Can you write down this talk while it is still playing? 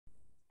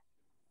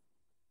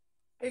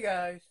Hey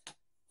guys,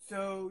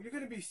 so you're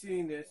going to be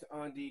seeing this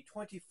on the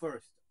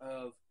 21st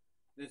of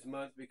this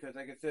month because,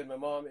 like I said, my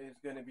mom is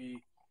going to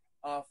be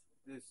off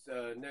this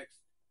next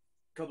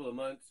couple of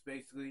months,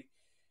 basically.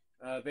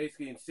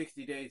 Basically, in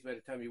 60 days, by the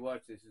time you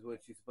watch this, is when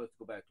she's supposed to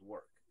go back to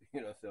work.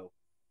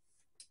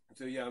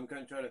 So yeah, I'm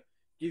kind of trying to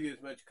give you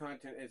as much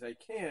content as I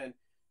can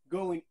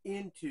going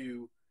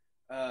into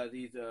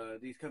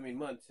these coming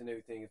months and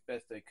everything as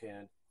best I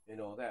can and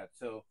all that.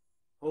 So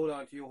hold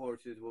on to your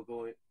horses.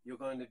 You're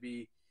going to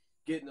be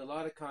getting a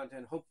lot of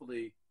content,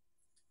 hopefully,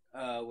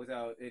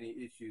 without any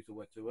issues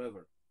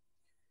whatsoever.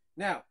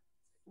 Now,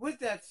 with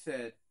that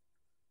said,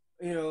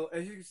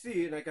 as you can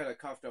see, and I got a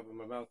cough drop in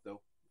my mouth though.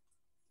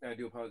 I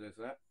do apologize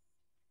for that.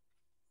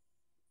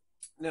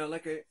 Now,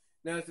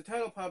 now as the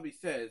title probably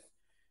says,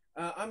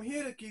 I'm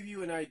here to give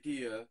you an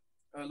idea,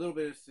 a little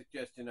bit of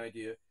suggestion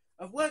idea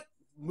of what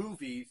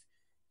movies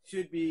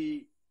should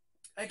be,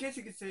 I guess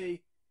you could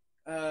say,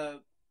 uh,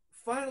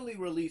 finally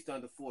released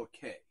on the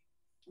 4K.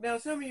 Now,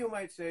 some of you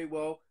might say,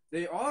 well,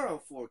 they are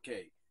on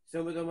 4K.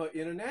 Some of them are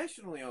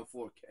internationally on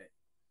 4K.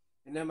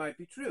 And that might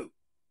be true.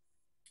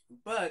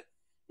 But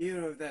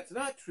even if that's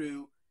not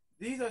true,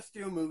 these are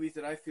still movies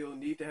that I feel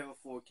need to have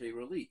a 4K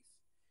release,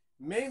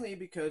 mainly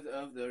because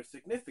of their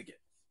significance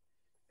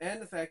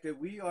and the fact that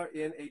we are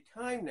in a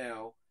time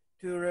now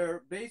to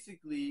where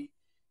basically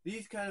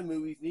these kind of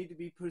movies need to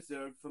be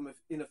preserved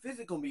in a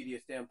physical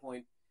media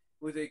standpoint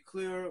with a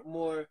clearer,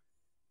 more,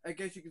 I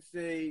guess you could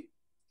say,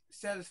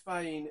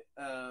 satisfying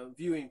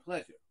viewing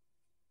pleasure.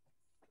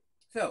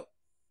 So,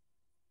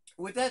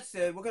 with that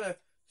said, we're going to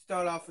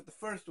start off with the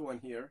first one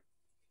here.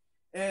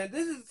 And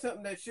this is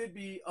something that should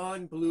be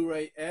on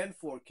Blu-ray and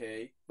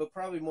 4K, but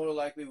probably more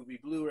likely would be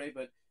Blu-ray,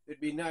 but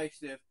it'd be nice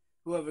if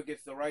whoever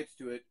gets the rights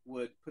to it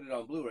would put it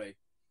on Blu-ray.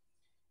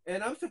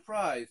 And I'm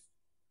surprised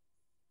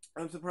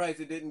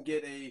it didn't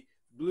get a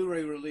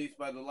Blu-ray release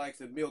by the likes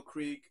of Mill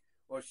Creek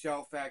or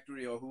Shout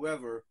Factory or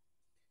whoever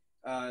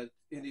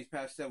in these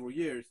past several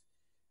years.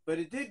 But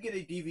it did get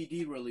a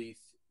DVD release,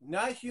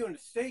 not here in the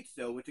States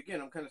though, which again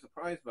I'm kind of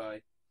surprised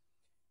by,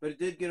 but it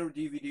did get a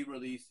DVD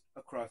release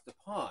across the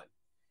pond,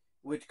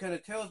 which kind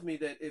of tells me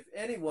that if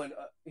anyone,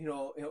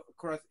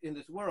 across in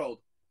this world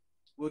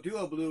will do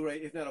a Blu-ray,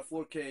 if not a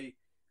 4K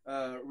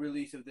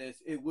release of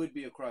this, it would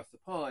be across the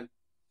pond.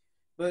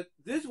 But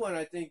this one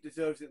I think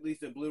deserves at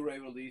least a Blu-ray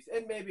release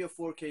and maybe a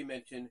 4K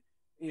mention,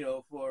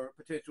 for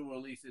potential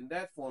release in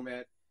that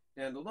format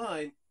down the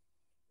line.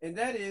 And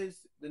that is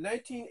the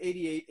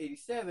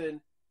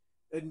 1988-87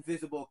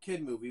 Invisible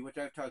Kid movie, which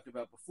I've talked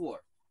about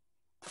before.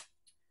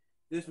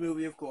 This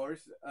movie, of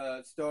course,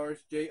 stars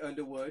Jay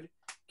Underwood,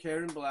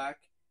 Karen Black,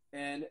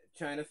 and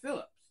Chynna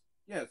Phillips.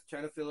 Yes,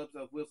 Chynna Phillips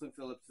of Wilson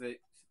Phillips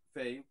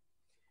fame,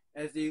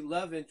 as the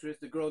love interest,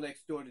 the girl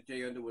next door to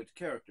Jay Underwood's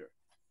character.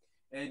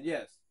 And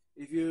yes,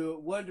 if you're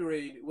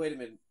wondering, wait a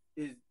minute,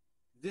 is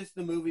this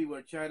the movie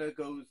where Chynna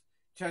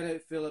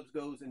Phillips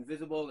goes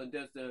invisible and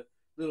does the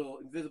little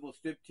invisible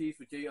striptease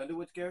for Jay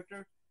Underwood's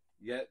character?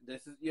 Yeah,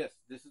 this is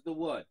the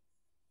one.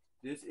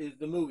 This is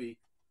the movie.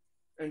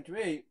 And to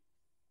me,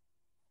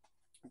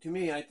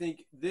 I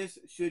think this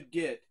should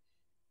get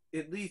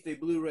at least a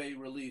Blu-ray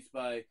release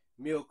by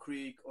Mill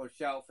Creek or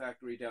Shout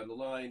Factory down the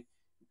line,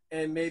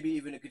 and maybe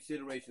even a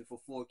consideration for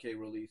 4K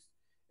release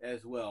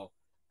as well.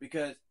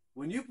 Because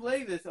when you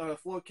play this on a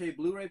 4K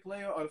Blu-ray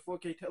player on a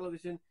 4K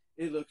television,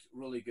 it looks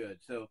really good.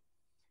 So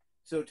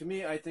to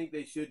me, I think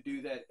they should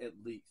do that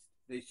at least.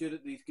 They should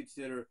at least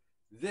consider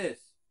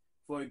this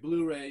for a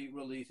Blu-ray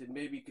release and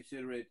maybe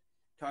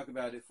talk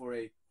about it for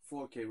a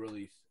 4K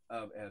release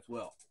as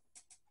well.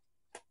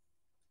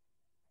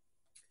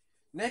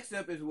 Next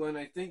up is one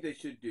I think they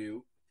should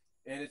do,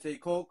 and it's a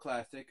cult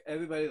classic.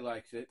 Everybody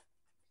likes it.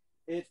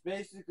 It's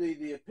basically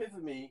the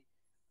epiphany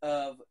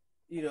of,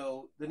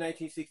 the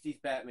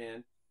 1960s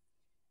Batman.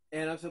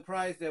 And I'm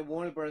surprised that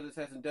Warner Brothers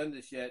hasn't done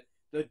this yet.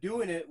 They're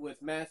doing it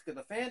with Mask of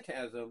the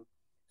Phantasm,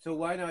 so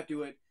why not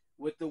do it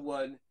with the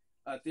one,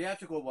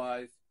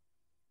 theatrical-wise,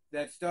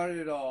 that started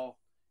it all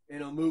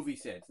in a movie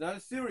sense. Not a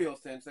serial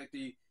sense like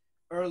the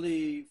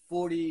early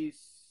to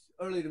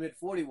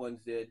mid-40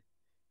 ones did,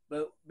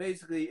 but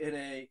basically in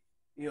a,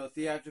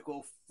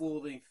 theatrical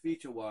full-length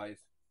feature-wise.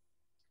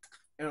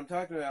 And I'm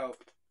talking about,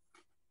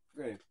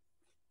 okay,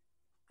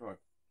 hold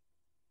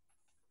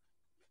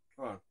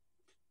on.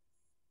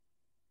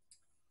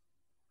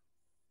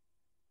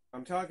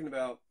 I'm talking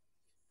about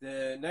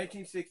the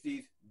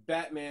 1960s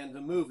Batman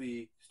the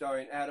movie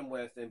starring Adam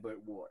West and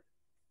Burt Ward.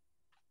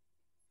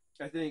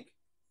 I think,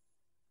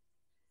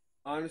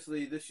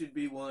 honestly, this should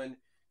be one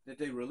that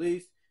they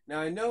release.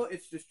 Now, I know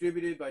it's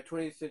distributed by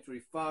 20th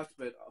Century Fox,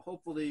 but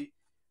hopefully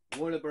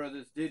Warner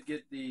Brothers did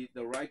get the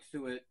rights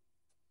to it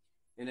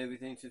and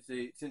everything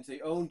since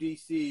they own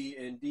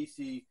DC and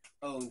DC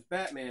owns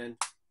Batman.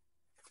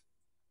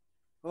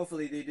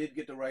 Hopefully they did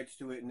get the rights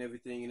to it and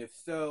everything, and if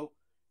so,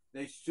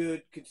 they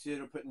should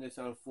consider putting this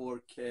on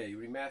 4K,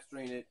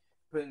 remastering it,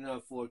 putting it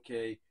on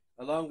 4K,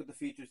 along with the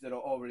features that are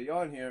already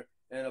on here,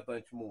 and a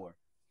bunch more.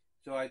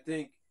 So I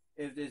think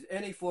if there's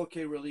any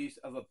 4K release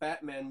of a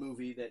Batman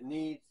movie that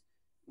needs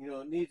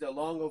needs a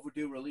long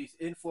overdue release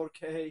in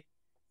 4K,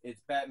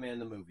 it's Batman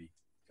the movie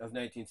of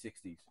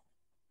 1960s.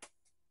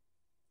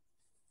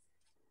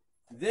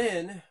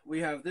 Then we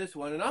have this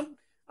one, and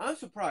I'm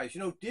surprised.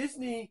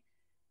 Disney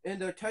in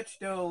their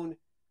Touchstone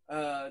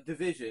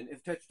division,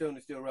 if Touchstone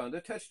is still around,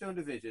 the Touchstone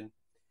division,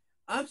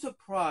 I'm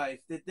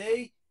surprised that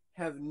they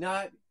have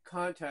not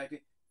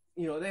contacted,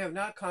 they have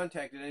not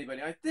contacted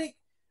anybody. I think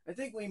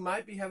we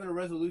might be having a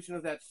resolution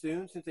of that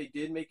soon, since they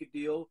did make a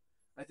deal.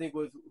 I think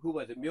who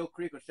was it, Mill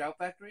Creek or Shout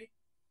Factory,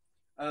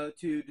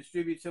 to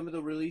distribute some of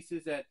the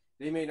releases that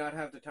they may not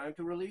have the time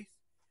to release.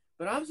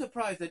 But I'm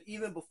surprised that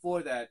even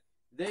before that,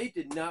 they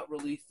did not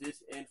release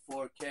this in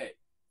 4K.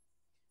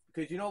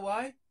 Because you know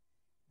why?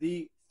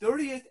 The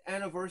 30th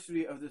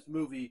anniversary of this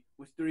movie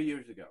was 3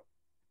 years ago.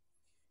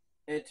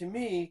 And to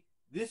me,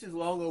 this is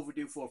long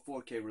overdue for a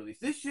 4K release.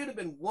 This should have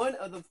been one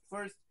of the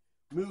first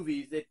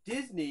movies that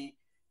Disney,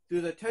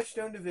 through the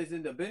Touchstone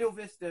division, the Buena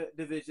Vista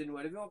division,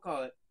 whatever you want to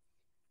call it,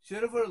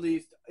 should have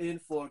released in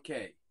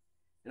 4K.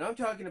 And I'm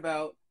talking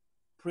about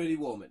Pretty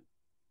Woman.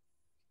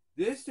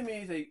 This, to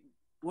me, is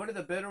one of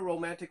the better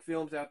romantic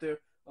films out there.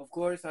 Of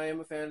course, I am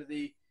a fan of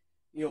the,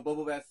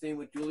 bubble bath scene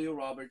with Julia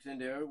Roberts in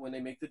there when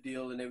they make the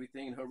deal and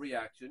everything, and her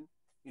reaction.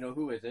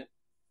 Who isn't?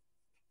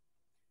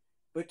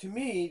 But to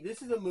me,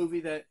 this is a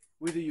movie that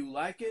whether you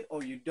like it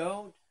or you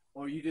don't,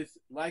 or you just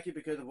like it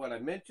because of what I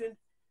mentioned,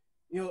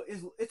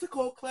 it's a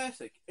cult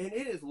classic, and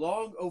it is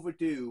long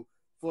overdue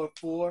for a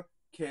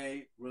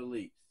 4K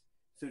release.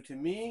 So to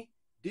me,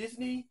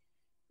 Disney,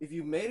 if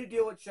you made a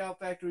deal with Shout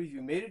Factory, if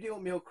you made a deal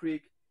with Mill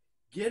Creek,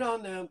 get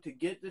on them to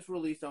get this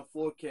released on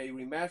 4K,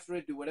 remaster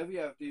it, do whatever you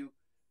have to,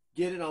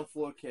 get it on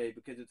 4K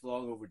because it's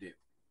long overdue.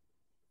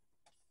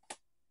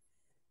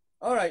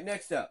 All right,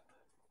 next up.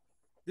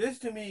 This,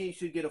 to me,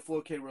 should get a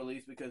 4K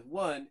release because,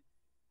 one,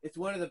 it's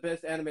one of the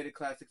best animated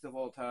classics of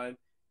all time.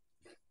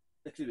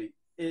 Excuse me.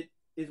 It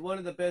is one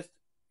of the best,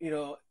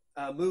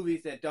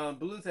 movies that Don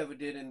Bluth ever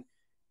did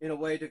in a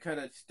way to kind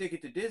of stick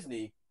it to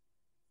Disney.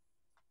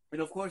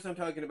 And, of course, I'm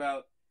talking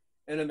about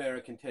An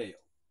American Tail.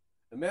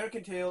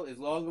 American Tail is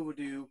long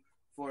overdue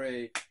for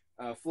a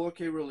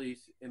 4K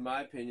release, in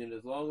my opinion,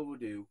 is long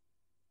overdue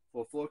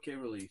for a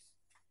 4K release.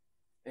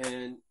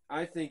 And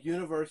I think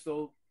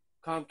Universal,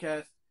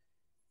 Comcast,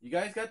 you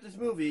guys got this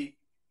movie,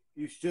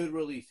 you should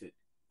release it.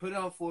 Put it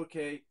on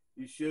 4K,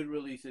 you should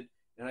release it,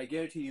 and I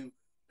guarantee you,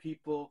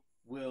 people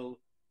will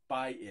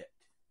buy it.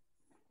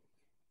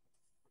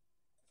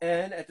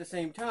 And at the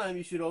same time,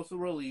 you should also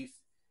release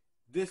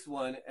this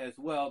one as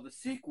well, the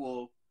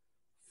sequel,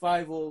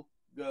 Fievel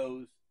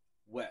Goes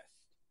West.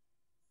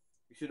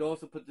 You should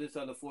also put this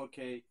on the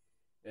 4K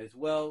as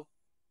well.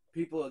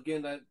 People,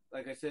 again,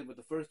 like I said with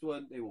the first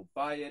one, they will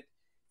buy it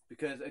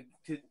because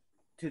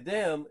to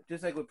them,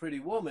 just like with Pretty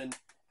Woman,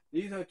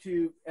 these are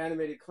two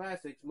animated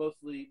classics,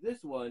 mostly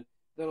this one,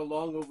 that are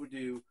long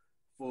overdue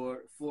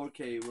for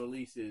 4K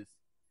releases,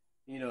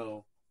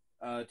 to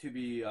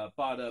be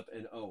bought up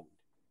and owned.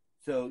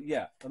 So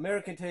yeah,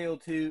 American Tail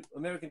 2,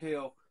 American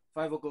Tail,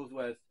 Fievel Goes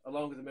West,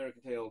 along with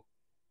American Tail,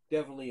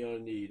 definitely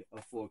on need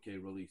of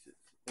 4K releases,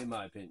 in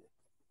my opinion.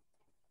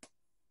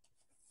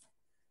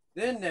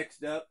 Then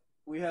next up,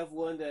 we have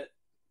one that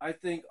I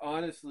think,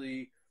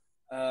 honestly,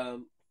 I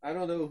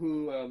don't know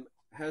who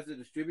has the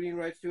distributing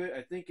rights to it.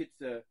 I think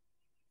it's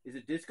is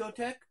it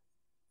Discotek?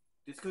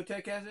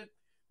 Discotek has it?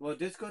 Well,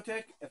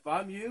 Discotek, if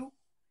I'm you,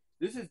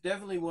 this is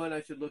definitely one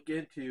I should look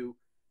into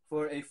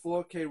for a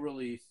 4K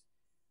release,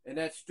 and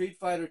that's Street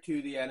Fighter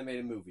 2, the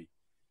animated movie.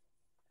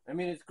 I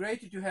mean, it's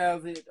great that you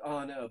have it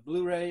on a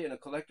Blu-ray and a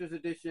collector's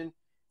edition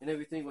and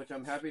everything, which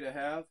I'm happy to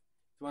have.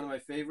 It's one of my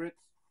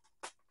favorites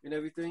and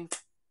everything.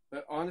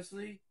 But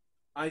honestly,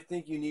 I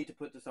think you need to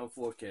put this on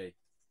 4K.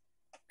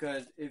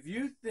 Because if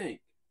you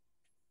think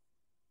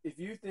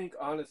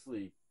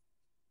honestly,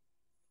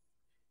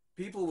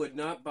 people would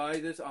not buy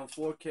this on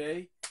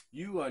 4K,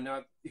 you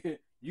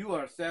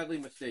are sadly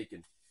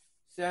mistaken.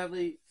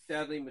 Sadly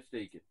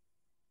mistaken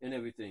in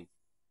everything.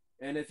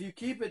 And if you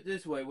keep it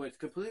this way, where it's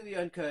completely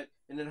uncut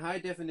and in high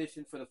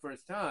definition for the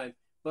first time,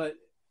 but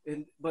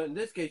in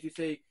this case you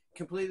say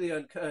completely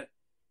uncut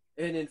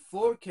and in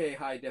 4K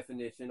high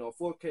definition or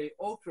 4K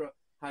ultra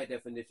high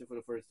definition for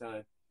the first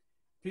time,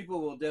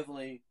 people will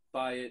definitely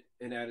buy it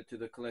and add it to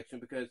the collection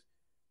because,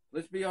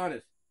 let's be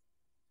honest,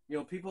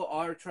 people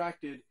are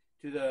attracted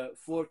to the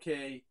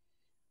 4K,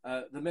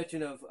 the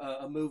mention of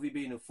a movie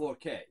being in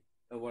 4K,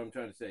 of what I'm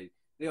trying to say.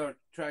 They are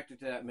attracted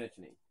to that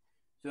mentioning.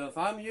 So if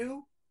I'm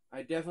you,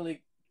 I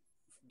definitely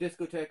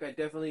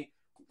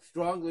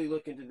strongly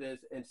look into this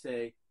and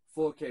say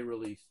 4K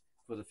release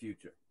for the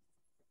future.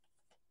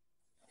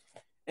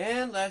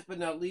 And last but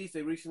not least,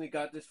 they recently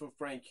got this from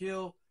Frank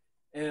Hill.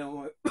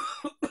 And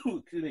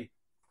excuse me.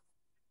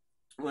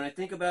 When I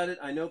think about it,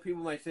 I know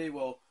people might say,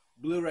 well,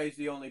 Blu-ray is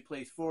the only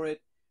place for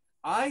it.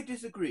 I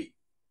disagree,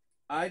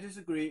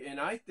 and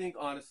I think,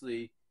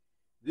 honestly,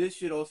 this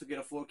should also get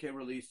a 4K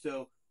release.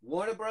 So,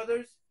 Warner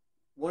Brothers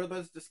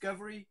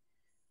Discovery,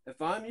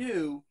 if I'm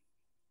you,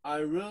 I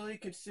really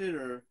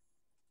consider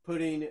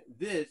putting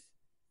this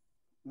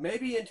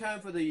maybe in time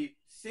for the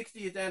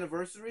 60th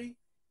anniversary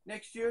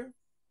next year,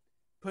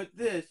 put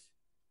this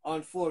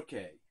on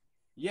 4K.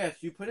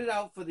 Yes, you put it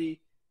out for the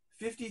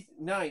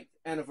 59th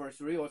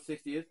anniversary or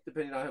 60th,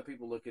 depending on how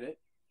people look at it.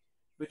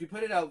 But you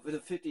put it out for the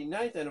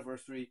 59th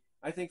anniversary.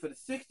 I think for the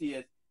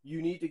 60th,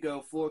 you need to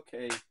go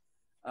 4K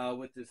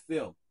with this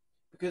film.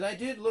 Because I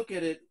did look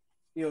at it,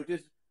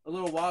 just a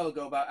little while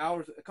ago,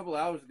 a couple of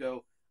hours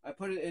ago. I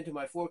put it into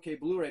my 4K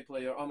Blu-ray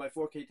player on my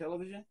 4K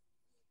television,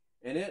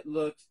 and it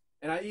looks,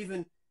 and I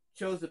even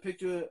chose the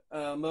picture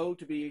mode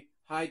to be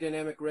high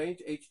dynamic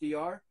range,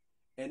 HDR,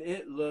 and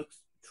it looks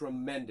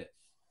tremendous.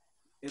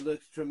 It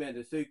looks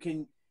tremendous. So you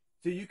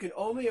can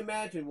only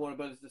imagine, Warner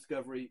Brothers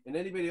Discovery, and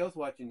anybody else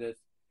watching this,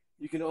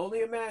 you can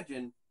only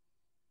imagine,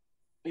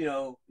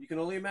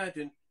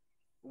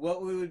 what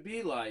it would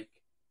be like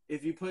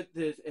if you put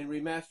this and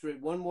remaster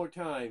it one more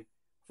time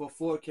for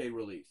 4K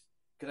release.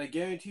 Because I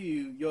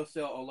guarantee you'll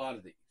sell a lot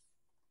of these.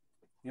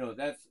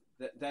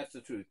 That's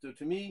the truth. So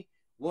to me,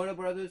 Warner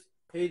Brothers,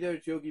 hey there,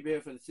 it's Yogi Bear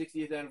for the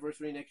 60th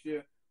anniversary next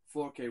year,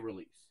 4K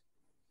release.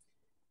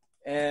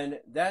 And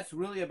that's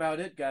really about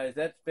it, guys.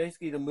 That's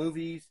basically the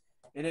movies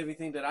and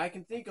everything that I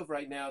can think of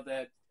right now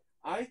that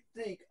I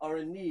think are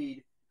in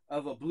need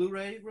of a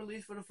Blu-ray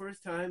release for the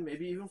first time,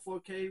 maybe even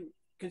 4K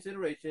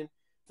consideration,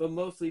 but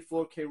mostly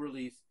 4K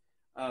release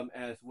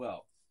as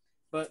well.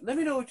 But let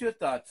me know what your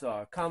thoughts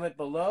are. Comment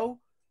below,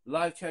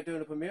 live chat during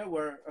the premiere,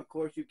 where of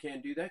course you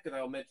can do that because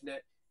I'll mention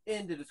that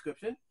in the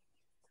description.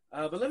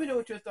 But let me know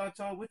what your thoughts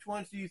are. Which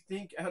ones do you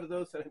think out of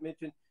those that I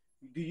mentioned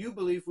do you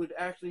believe would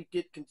actually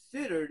get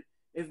considered,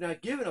 if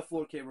not given a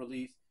 4K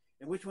release?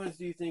 And which ones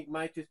do you think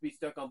might just be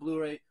stuck on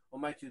Blu-ray or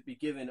might just be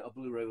given a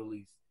Blu-ray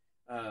release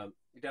down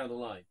the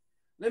line?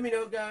 Let me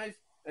know, guys.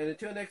 And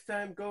until next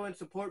time, go and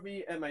support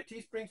me at my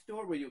Teespring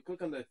store, where you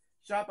click on the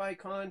shop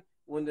icon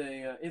when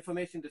the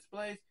information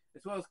displays,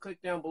 as well as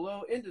click down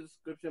below in the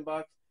description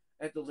box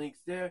at the links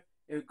there.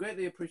 It would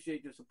greatly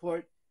appreciate your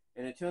support.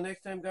 And until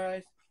next time,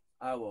 guys,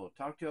 I will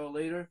talk to y'all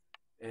later.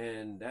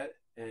 And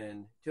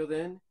till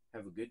then,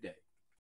 have a good day.